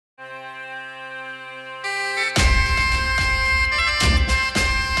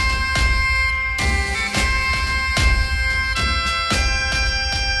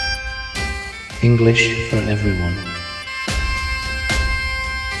English for everyone.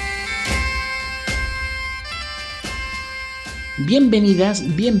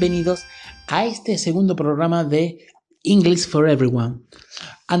 Bienvenidas, bienvenidos a este segundo programa de English for Everyone.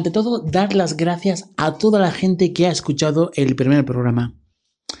 Ante todo, dar las gracias a toda la gente que ha escuchado el primer programa.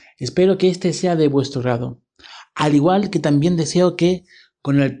 Espero que este sea de vuestro grado. Al igual que también deseo que,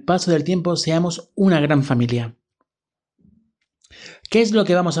 con el paso del tiempo, seamos una gran familia. ¿Qué es lo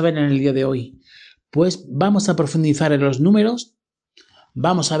que vamos a ver en el día de hoy? Pues vamos a profundizar en los números,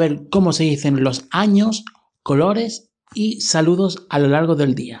 vamos a ver cómo se dicen los años, colores y saludos a lo largo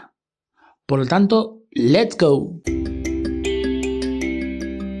del día. Por lo tanto, ¡let's go!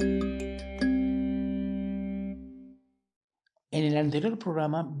 En el anterior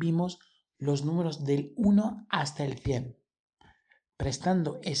programa vimos los números del 1 hasta el 100,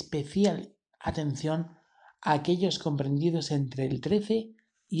 prestando especial atención a aquellos comprendidos entre el 13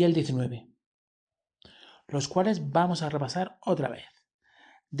 y el 19, los cuales vamos a repasar otra vez.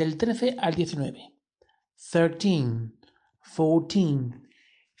 Del 13 al 19, 13, 14,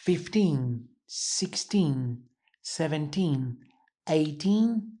 15, 16, 17, 18,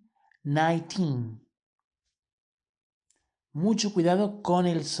 19. Mucho cuidado con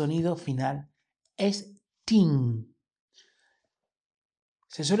el sonido final. Es tin.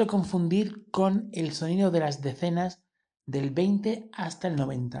 Se suele confundir con el sonido de las decenas del 20 hasta el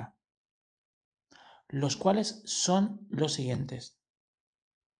 90, los cuales son los siguientes.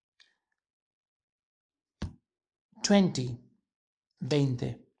 20,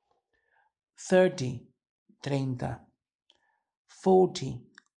 20. 30, 30. 40,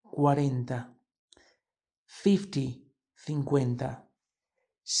 40. 50, 50,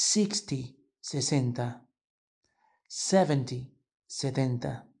 60, 60, 70,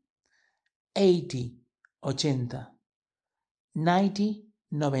 70, 80, 80, 90,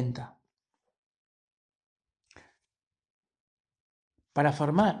 90. Para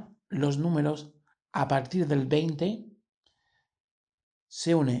formar los números a partir del 20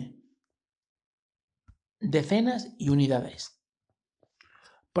 se une decenas y unidades.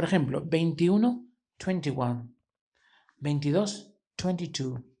 Por ejemplo, 21, 21. 22,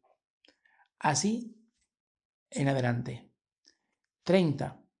 22. Así en adelante.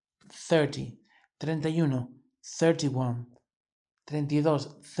 30, 30. 31, 31.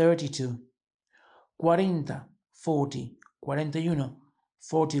 32, 32. 40, 40. 41,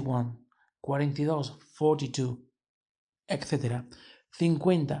 41. 42, 42. Etc.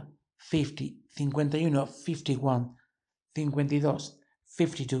 50, 50. 51, 51. 52,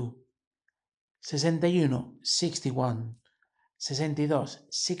 52. 61, 61, 62,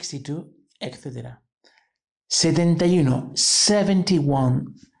 62, etc. 71, 71,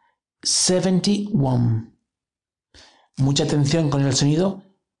 71. Mucha atención con el sonido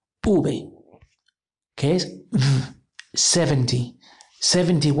V, que es V, 70,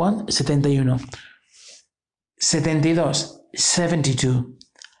 71, 71. 72, 72.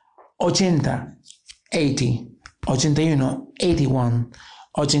 80, 80. 81, 81.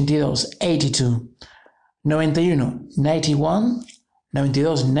 82, 82, 91, 91,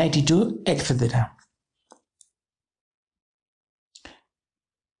 92, 92, etc.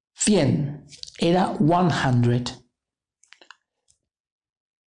 100 era 100.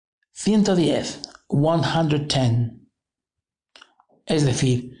 110, 110. Es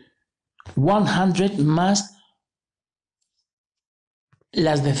decir, 100 más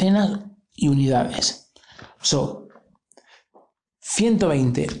las decenas y unidades.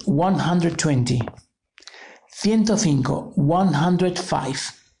 120, 120. 105, 105.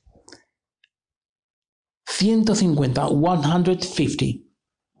 150, 150.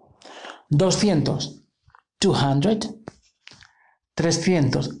 200, 200.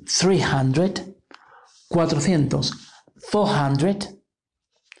 300, 300. 400, 400.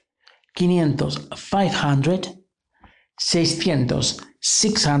 500, 500. 600,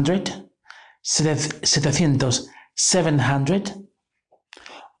 600. 700, 700.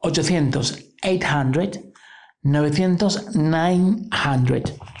 800, 800, 900,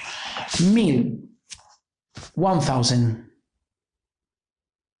 900, 1000, 1000,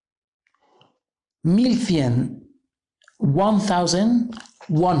 1100, 1100,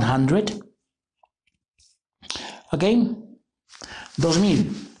 ¿ok?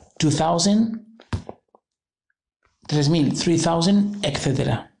 2000, 2000, 3000, 3000,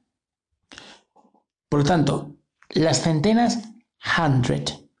 etc. Por lo tanto, las centenas,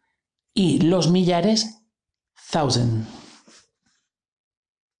 100. Y los millares, 1000.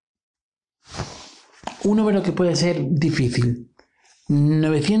 Un número que puede ser difícil.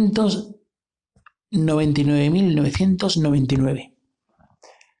 999.999.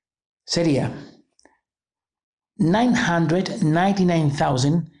 Sería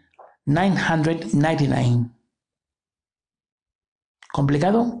 999,999.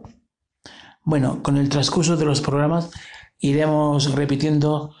 ¿Complicado? Bueno, con el transcurso de los programas iremos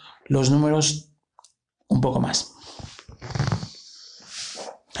repitiendo los números un poco más.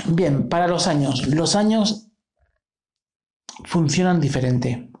 Bien, para los años funcionan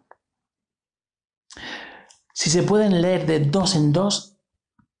diferente. Si se pueden leer de 2 en 2,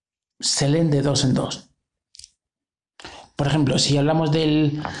 se leen de 2 en 2. Por ejemplo, si hablamos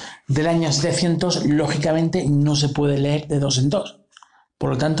del año 700, lógicamente no se puede leer de 2 en 2.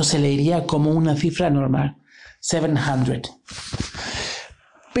 Por lo tanto, se leería como una cifra normal, 700.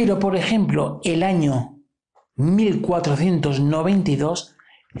 Pero, por ejemplo, el año 1492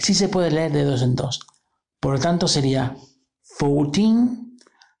 sí se puede leer de 2 en 2. Por lo tanto, sería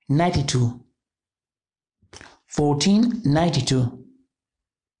 1492. 1492.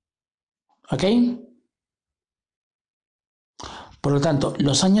 ¿Ok? Por lo tanto,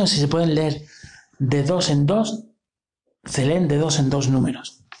 los años, si se pueden leer de 2 en 2, se leen de 2 en 2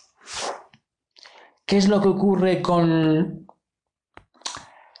 números. ¿Qué es lo que ocurre con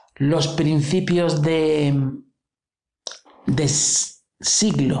los principios de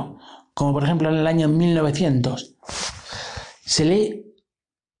siglo? Como por ejemplo en el año 1900. Se lee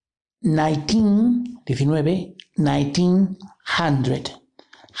 1900. 100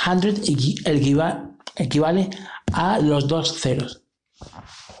 equivale a los 2 ceros.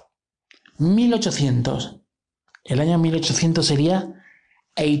 1800. El año 1800 sería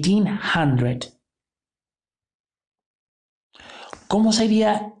 1800. ¿Cómo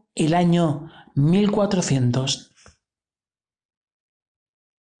sería el año 1400?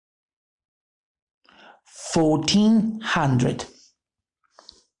 1400.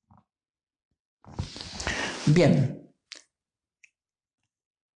 Bien.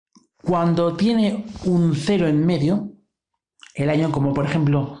 Cuando tiene un cero en medio, el año como por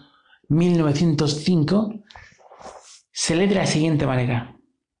ejemplo 1905, se lee de la siguiente manera.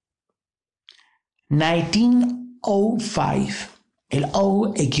 1905. El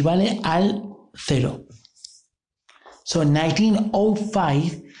O equivale al 0. So,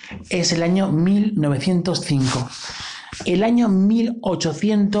 1905 es el año 1905. El año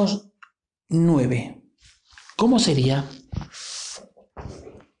 1809. ¿Cómo sería?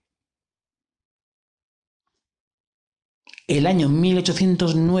 El año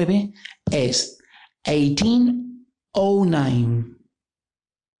 1809 es 1809.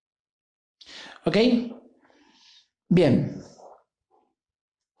 ¿Ok? Bien.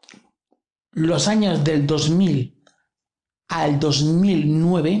 Los años del 2000 al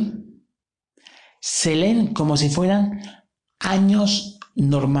 2009 se leen como si fueran años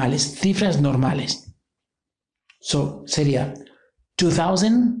normales, cifras normales. So, sería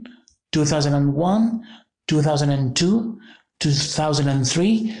 2000, 2001, 2002,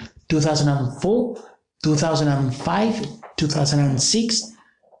 2003, 2004, 2005, 2006,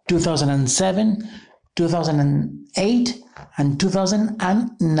 2007, 2008 and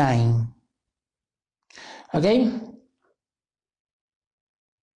 2009. ¿Ok?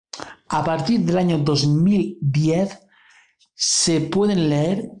 A partir del año 2010 se pueden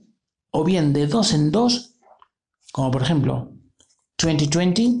leer o bien de 2 en 2, como por ejemplo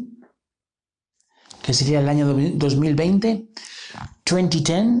 2020, que sería el año 2020,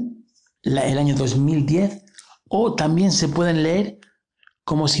 2010, el año 2010, o también se pueden leer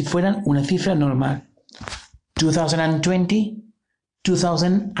como si fueran una cifra normal. 2020,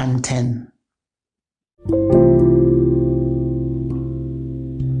 2010.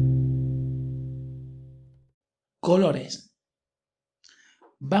 Colores.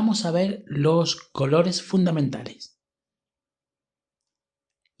 Vamos a ver los colores fundamentales.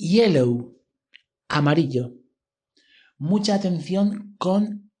 Yellow, amarillo. Mucha atención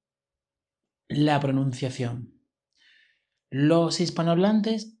con la pronunciación. Los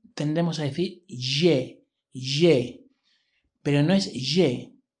hispanohablantes tendemos a decir ye, pero no es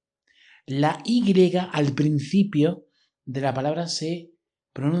ye. La Y al principio de la palabra se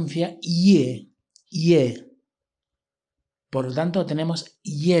pronuncia ye. Por lo tanto tenemos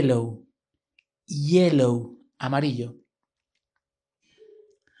yellow, amarillo.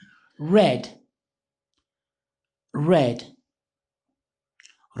 Red,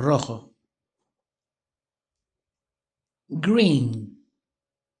 rojo. Green,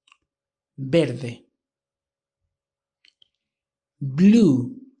 verde.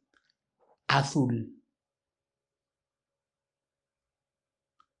 Blue, azul.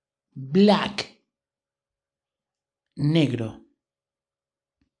 Black, negro.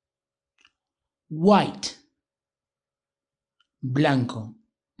 White, blanco.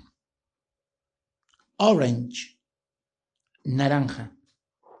 orange, naranja.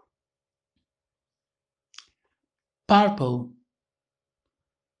 Purple,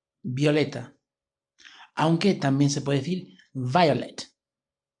 violeta. Aunque también se puede decir violet.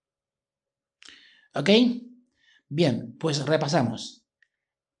 ¿Ok? Bien, pues repasamos.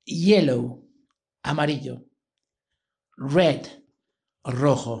 Yellow, amarillo. Red,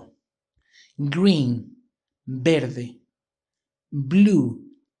 rojo. Green, verde.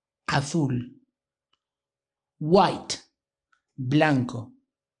 Blue, azul. White, blanco.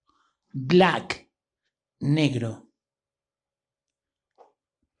 Black, negro.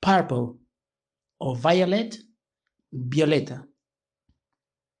 Purple o violet, violeta.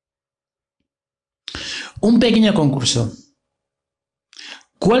 Un pequeño concurso.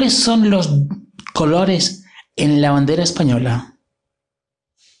 ¿Cuáles son los colores en la bandera española?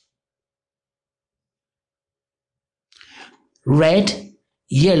 Red,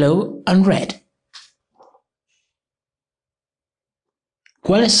 yellow and red.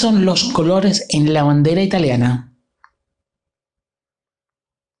 ¿Cuáles son los colores en la bandera italiana?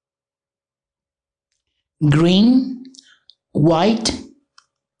 Green, white,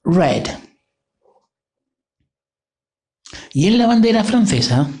 red. ¿Y en la bandera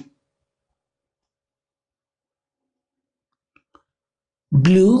francesa?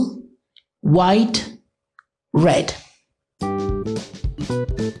 Blue, white, red.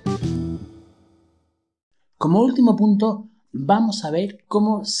 Como último punto, vamos a ver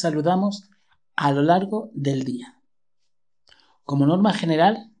cómo saludamos a lo largo del día. Como norma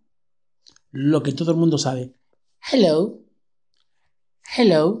general, lo que todo el mundo sabe. Hello.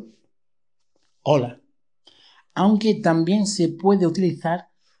 Hello. Hola. Aunque también se puede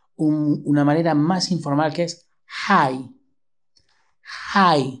utilizar una manera más informal que es hi.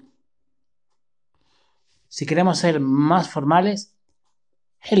 Hi. Si queremos ser más formales,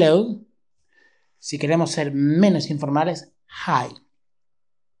 hello. Si queremos ser menos informales, hi.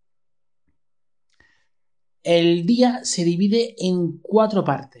 El día se divide en 4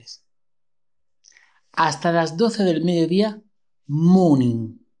 partes. Hasta las 12 del mediodía,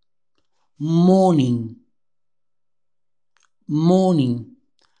 morning. Morning. Morning.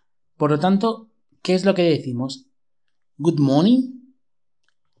 Por lo tanto, ¿qué es lo que decimos? Good morning.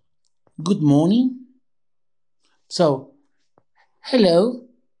 Good morning. So, hello.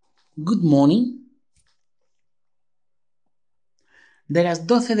 Good morning. De las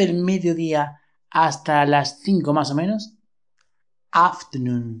 12 del mediodía hasta las 5 más o menos,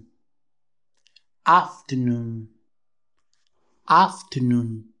 afternoon. Afternoon.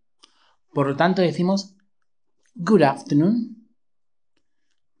 Afternoon. Por lo tanto decimos good afternoon.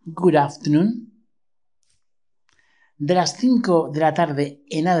 Good afternoon. De las 5 de la tarde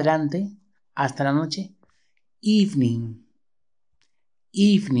en adelante hasta la noche, evening.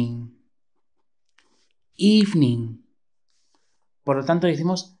 Evening. Evening. Por lo tanto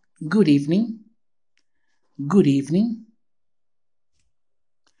decimos good evening. Good evening.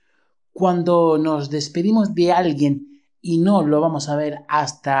 Cuando nos despedimos de alguien y no lo vamos a ver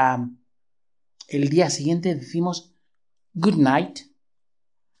hasta el día siguiente, decimos good night.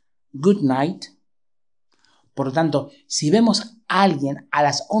 Good night. Por lo tanto, si vemos a alguien a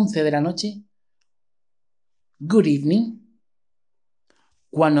las 11 de la noche, good evening.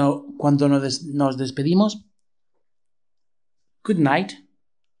 Cuando nos despedimos, good night.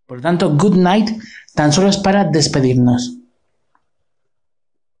 Por lo tanto, good night tan solo es para despedirnos.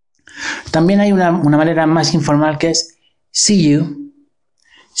 También hay una manera más informal que es see you.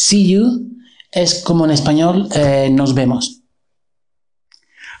 See you es como en español nos vemos.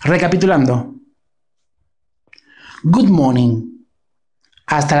 Recapitulando. Good morning.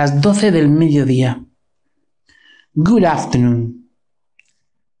 Hasta las 12 del mediodía. Good afternoon.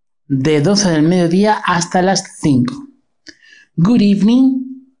 De 12 del mediodía hasta las 5. Good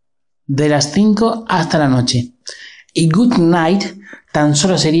evening. De las 5 hasta la noche. Y good night tan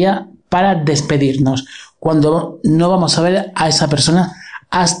solo sería para despedirnos, cuando no vamos a ver a esa persona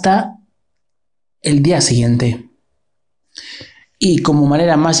hasta el día siguiente. Y como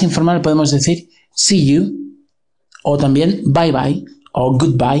manera más informal podemos decir see you, o también bye bye, o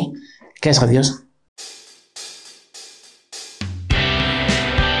goodbye, que es adiós.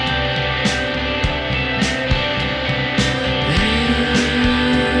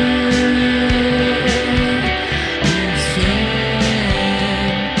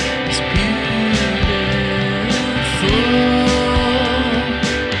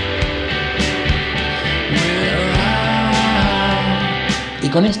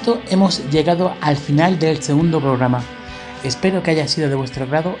 Con esto hemos llegado al final del segundo programa. Espero que haya sido de vuestro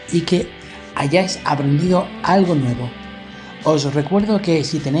agrado y que hayáis aprendido algo nuevo. Os recuerdo que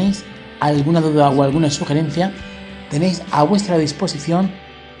si tenéis alguna duda o alguna sugerencia, tenéis a vuestra disposición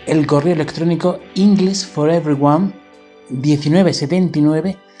el correo electrónico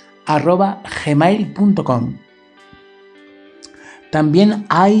englishforeveryone1979@gmail.com. También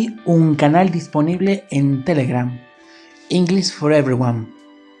hay un canal disponible en Telegram, English for Everyone.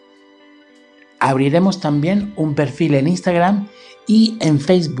 Abriremos también un perfil en Instagram y en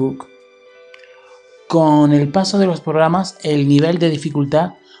Facebook. Con el paso de los programas, el nivel de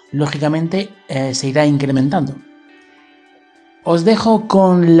dificultad, lógicamente, se irá incrementando. Os dejo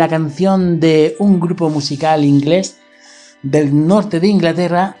con la canción de un grupo musical inglés del norte de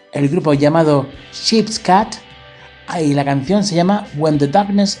Inglaterra, el grupo llamado Sheep's Cat, y la canción se llama When the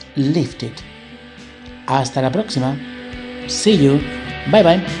Darkness Lifted. Hasta la próxima. See you. Bye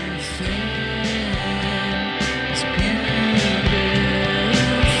bye.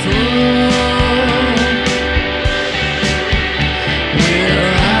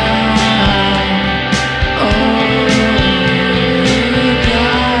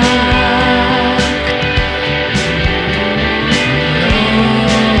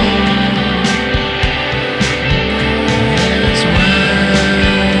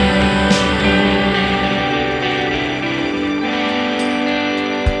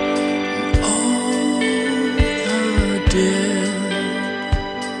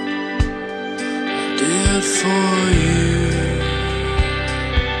 Did for you.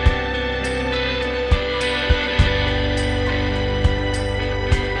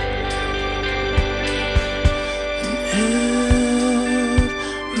 And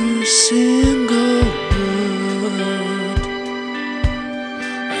every single word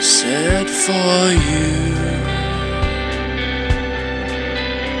I said for you.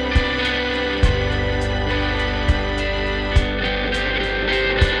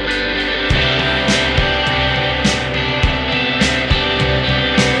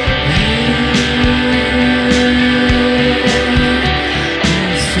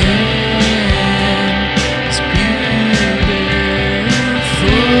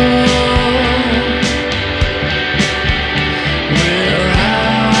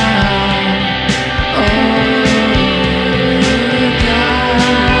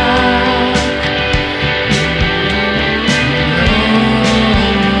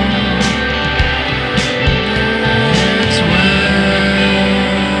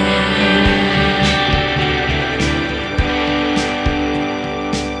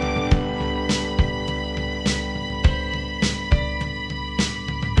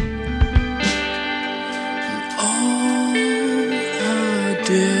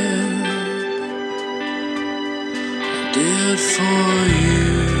 Did for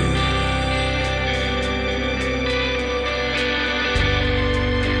you.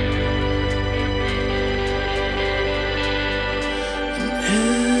 And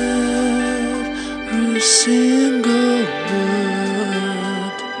every single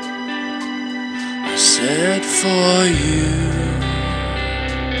word I said for you.